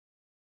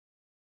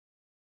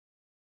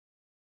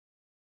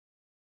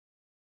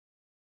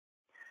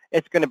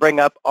It's going to bring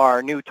up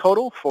our new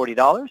total,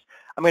 $40.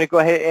 I'm going to go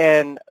ahead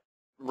and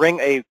ring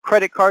a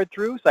credit card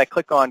through. So I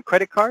click on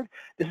credit card.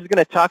 This is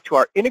going to talk to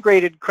our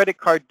integrated credit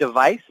card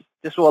device.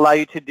 This will allow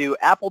you to do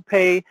Apple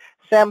Pay,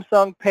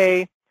 Samsung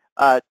Pay,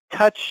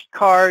 touch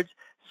cards,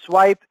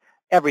 swipe,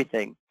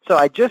 everything. So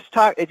it just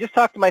talked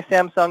to my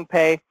Samsung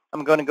Pay.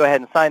 I'm going to go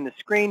ahead and sign the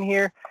screen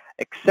here,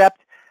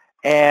 accept,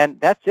 and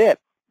that's it.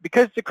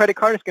 Because it's a credit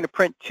card, it's going to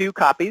print 2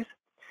 copies,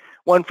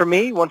 one for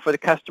me, one for the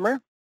customer.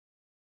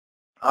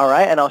 All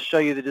right, and I'll show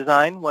you the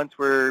design once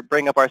we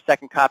bring up our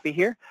second copy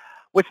here.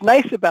 What's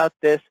nice about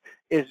this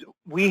is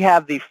we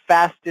have the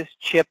fastest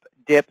chip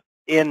dip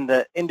in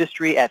the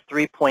industry at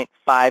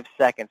 3.5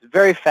 seconds.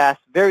 Very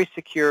fast, very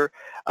secure.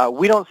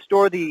 We don't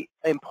store the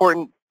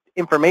important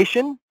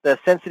information, the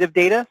sensitive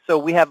data, so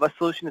we have a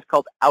solution that's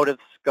called out of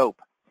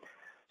scope.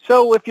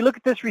 So if you look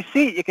at this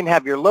receipt, you can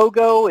have your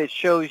logo. It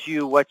shows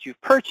you what you've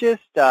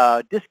purchased,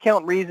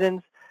 discount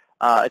reasons.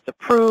 It's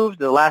approved,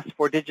 the last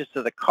 4 digits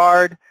of the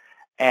card.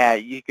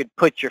 You could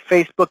put your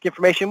Facebook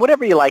information,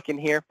 whatever you like in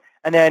here,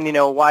 and then,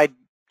 why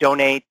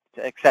donate,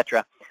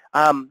 etc.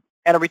 And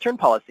a return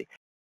policy.